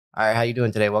All right, how you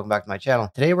doing today? Welcome back to my channel.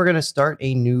 Today we're going to start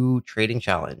a new trading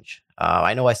challenge.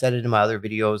 I know I said it in my other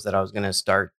videos that I was going to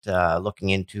start looking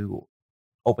into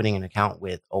opening an account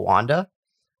with Oanda.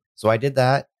 So I did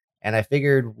that, and I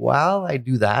figured while I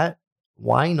do that,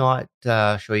 why not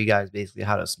show you guys basically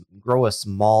how to grow a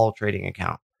small trading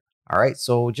account. All right,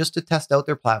 so just to test out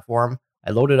their platform,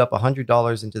 I loaded up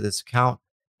 $100 into this account,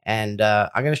 and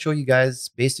I'm going to show you guys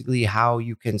basically how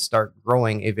you can start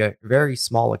growing a very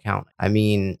small account. I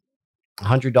mean,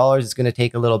 $100 is going to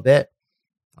take a little bit,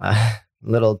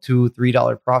 little $2,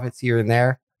 $3 profits here and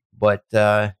there, but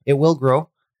it will grow,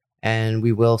 and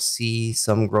we will see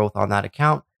some growth on that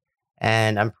account.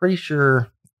 And I'm pretty sure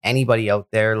anybody out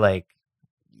there, like,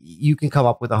 you can come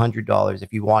up with $100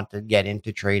 if you want to get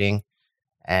into trading,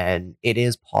 and it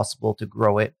is possible to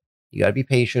grow it. You got to be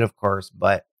patient, of course,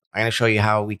 but I'm going to show you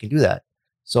how we can do that.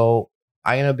 So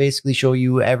I'm going to basically show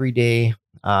you every day.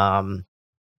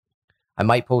 I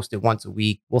might post it once a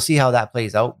week. We'll see how that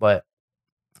plays out, but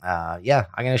yeah,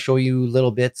 I'm gonna show you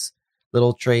little bits,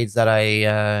 little trades that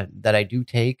I do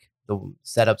take, the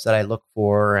setups that I look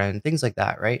for, and things like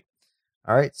that. Right.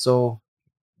 All right. So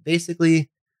basically,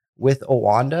 with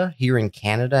Oanda here in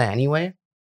Canada, anyway,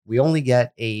 we only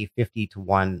get a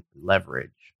 50-to-1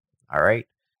 leverage. All right.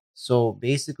 So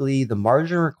basically, the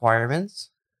margin requirements,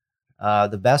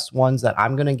 the best ones that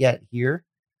I'm gonna get here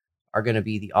are gonna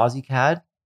be the Aussie CAD,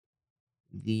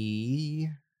 the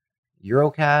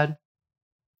Euro CAD,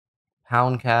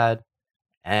 Pound CAD,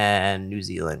 and New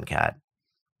Zealand CAD.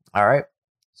 All right.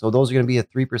 So those are going to be a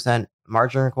 3%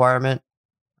 margin requirement.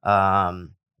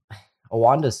 Um,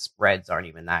 Owanda's spreads aren't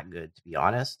even that good, to be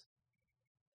honest.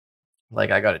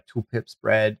 Like, I got a 2 pip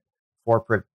spread,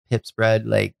 4 pip spread.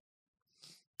 Like,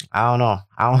 I don't know.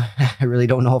 I really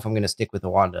don't know if I'm going to stick with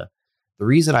Oanda. The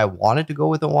reason I wanted to go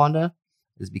with Oanda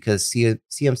is because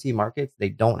CMC markets, they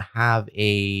don't have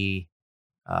a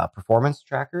performance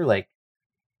tracker. Like,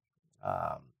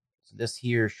 so this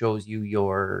here shows you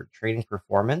your trading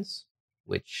performance,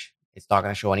 which it's not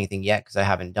going to show anything yet because I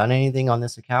haven't done anything on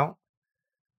this account.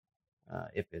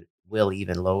 If it will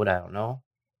even load, I don't know.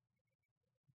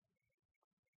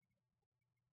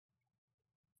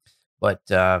 But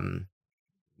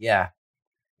yeah,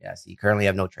 so you currently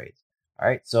have no trades. All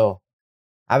right, so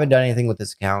I haven't done anything with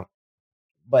this account,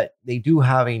 but they do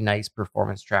have a nice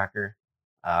performance tracker.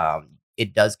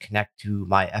 It does connect to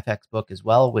my FX book as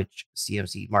well, which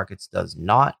CMC Markets does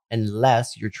not,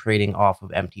 unless you're trading off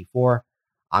of MT4.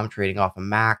 I'm trading off a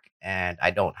Mac, and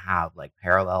I don't have like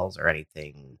parallels or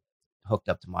anything hooked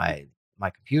up to my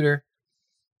computer.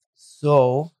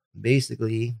 So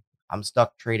basically, I'm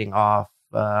stuck trading off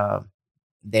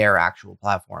their actual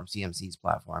platform, CMC's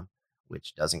platform,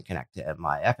 which doesn't connect to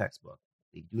my FX book.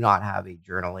 They do not have a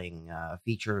journaling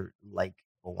feature like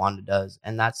Oanda does,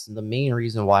 and that's the main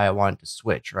reason why I wanted to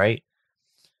switch, right?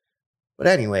 But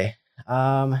anyway,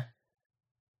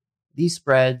 these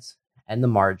spreads and the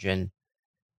margin,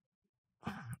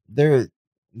 they're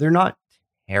they're not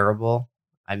terrible.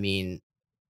 I mean,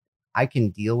 I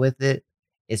can deal with it.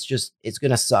 It's just it's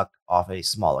gonna suck off a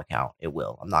small account. It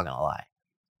will. I'm not gonna lie.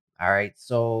 All right.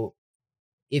 So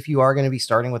if you are going to be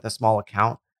starting with a small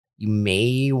account, you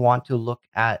may want to look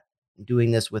at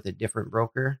doing this with a different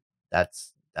broker.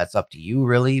 That's up to you,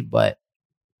 really. But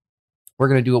we're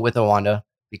going to do it with Oanda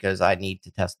because I need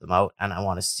to test them out and I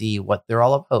want to see what they're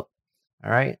all about. All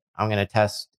right. I'm going to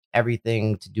test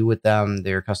everything to do with them,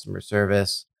 their customer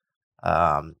service.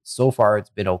 So far, it's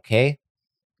been okay.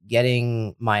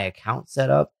 Getting my account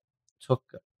set up took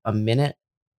a minute.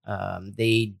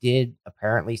 They did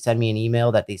apparently send me an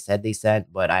email that they said they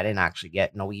sent, but I didn't actually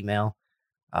get no email.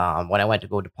 When I went to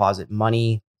go deposit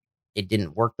money, it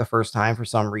didn't work the first time for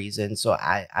some reason. So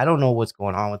I don't know what's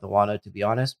going on with Oanda, to be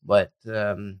honest, but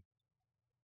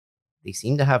they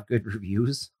seem to have good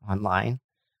reviews online.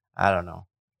 I don't know.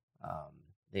 Um,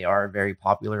 they are a very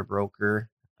popular broker,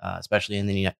 especially in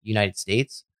the United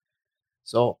States.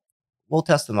 So we'll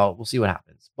test them out. We'll see what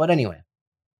happens. But anyway,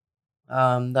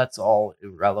 that's all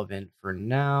irrelevant for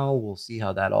now. We'll see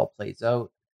how that all plays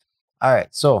out. All right,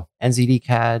 so NZD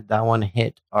CAD, that one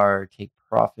hit our take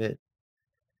profit.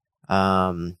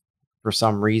 For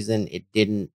some reason, it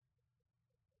didn't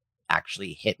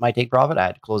actually hit my take profit. I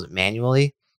had to close it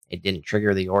manually. It didn't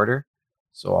trigger the order.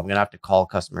 So I'm going to have to call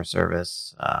customer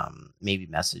service, maybe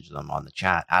message them on the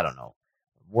chat. I don't know.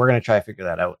 We're going to try to figure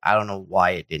that out. I don't know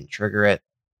why it didn't trigger it.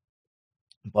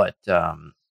 But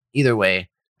either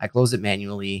way, I closed it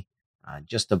manually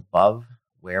just above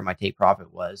where my take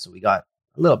profit was. So we got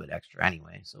a little bit extra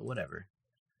anyway. So whatever.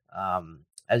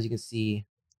 As you can see,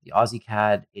 the Aussie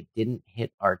CAD, it didn't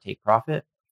hit our take profit.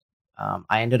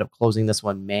 I ended up closing this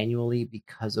one manually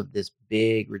because of this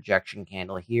big rejection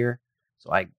candle here.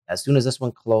 So as soon as this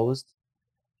one closed,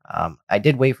 I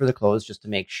did wait for the close just to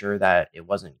make sure that it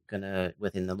wasn't gonna,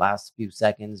 within the last few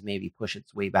seconds, maybe push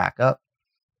its way back up.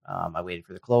 I waited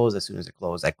for the close. As soon as it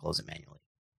closed, I closed it manually.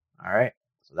 All right,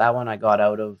 so that one I got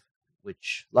out of,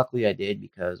 which luckily I did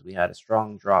because we had a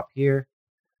strong drop here.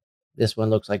 This one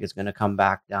looks like it's going to come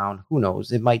back down. Who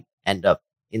knows? It might end up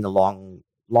in the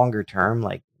longer term,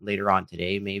 like later on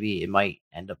today, maybe it might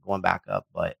end up going back up,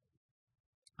 but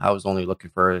I was only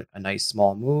looking for a nice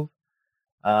small move.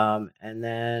 And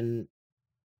then,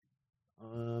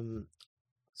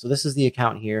 so this is the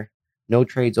account here. No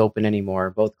trades open anymore.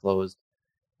 Both closed.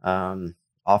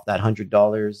 Off that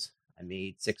 $100, I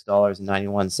made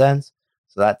 $6.91.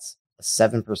 So that's a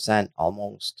 7%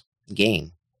 almost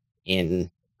gain in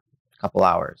a couple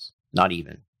hours. Not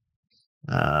even.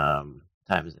 Time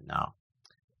is it now?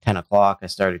 10 o'clock. I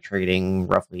started trading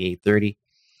roughly 8:30.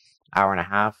 Hour and a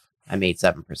half. I made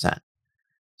 7%.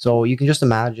 So you can just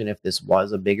imagine if this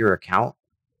was a bigger account,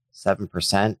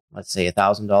 7%, let's say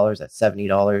 $1,000, that's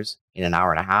 $70 in an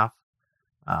hour and a half.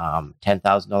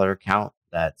 $10,000 account,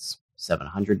 that's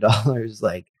 $700.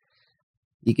 Like,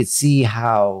 you could see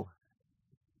how,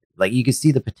 like, you could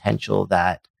see the potential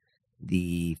that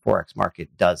the Forex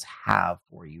market does have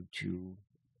for you to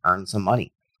earn some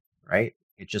money, right?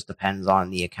 It just depends on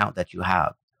the account that you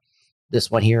have. This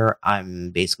one here,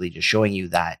 I'm basically just showing you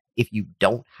that if you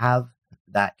don't have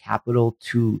that capital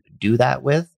to do that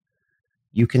with,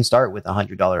 you can start with a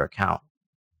 $100 account.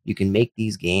 You can make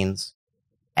these gains,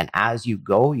 and as you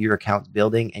go, your account's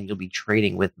building and you'll be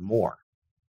trading with more,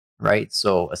 right?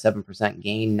 So a 7%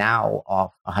 gain now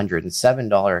off a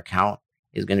 $107 account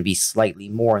is going to be slightly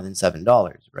more than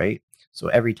 $7, right? So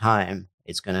every time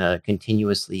it's going to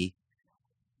continuously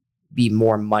be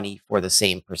more money for the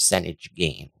same percentage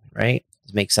gain, right?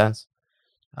 Does it make sense?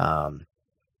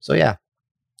 So yeah,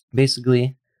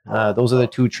 basically, those are the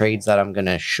two trades that I'm going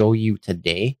to show you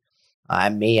today. I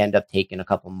may end up taking a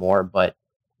couple more, but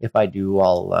if I do,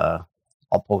 I'll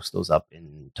post those up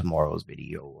in tomorrow's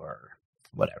video or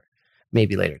whatever.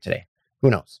 Maybe later today.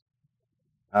 Who knows?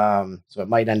 So it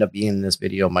might end up being in this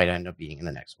video, might end up being in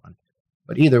the next one.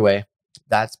 But either way,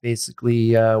 that's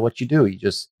basically what you do. You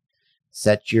just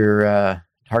set your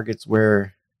targets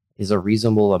where is a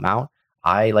reasonable amount.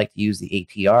 I like to use the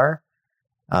ATR.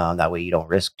 That way you don't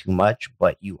risk too much,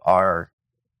 but you are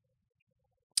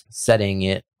setting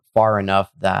it far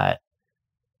enough that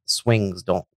swings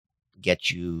don't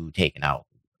get you taken out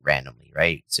randomly,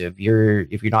 right? So if you're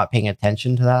not paying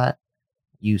attention to that,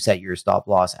 you set your stop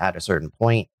loss at a certain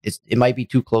point. It might be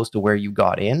too close to where you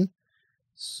got in.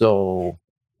 So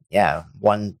yeah,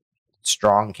 one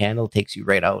strong candle takes you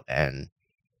right out, and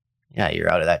yeah,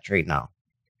 you're out of that trade now.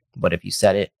 But if you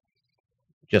set it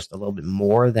just a little bit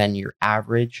more than your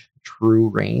average true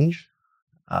range,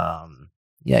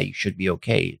 yeah, you should be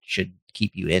okay. It should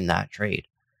keep you in that trade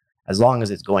as long as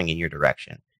it's going in your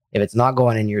direction. If it's not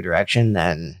going in your direction,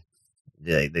 then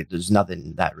there's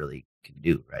nothing that really can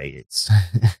do, right? It's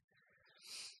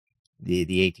the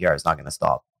ATR is not going to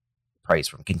stop price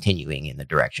from continuing in the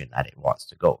direction that it wants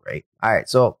to go, right? All right,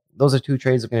 so those are two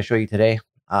trades I'm going to show you today.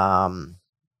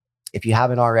 If you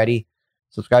haven't already,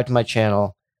 subscribe to my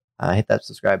channel. Hit that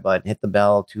subscribe button, hit the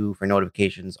bell too for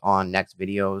notifications on next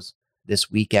videos. This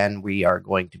weekend, we are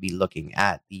going to be looking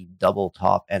at the double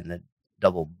top and the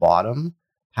double bottom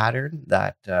pattern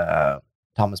that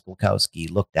Thomas Bulkowski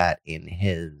looked at in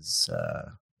his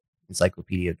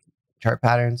encyclopedia chart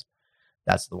patterns.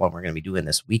 That's the one we're going to be doing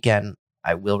this weekend.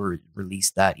 I will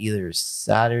release that either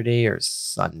Saturday or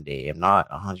Sunday. I'm not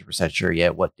 100% sure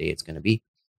yet what day it's going to be,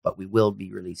 but we will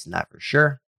be releasing that for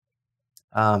sure.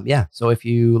 Yeah, so if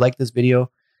you like this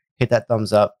video, hit that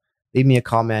thumbs up. Leave me a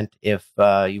comment if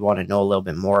you want to know a little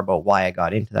bit more about why I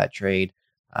got into that trade,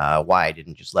 why I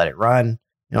didn't just let it run.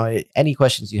 You know, any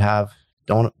questions you have,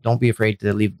 don't be afraid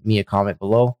to leave me a comment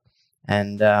below.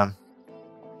 And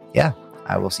yeah,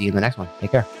 I will see you in the next one.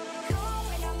 Take care.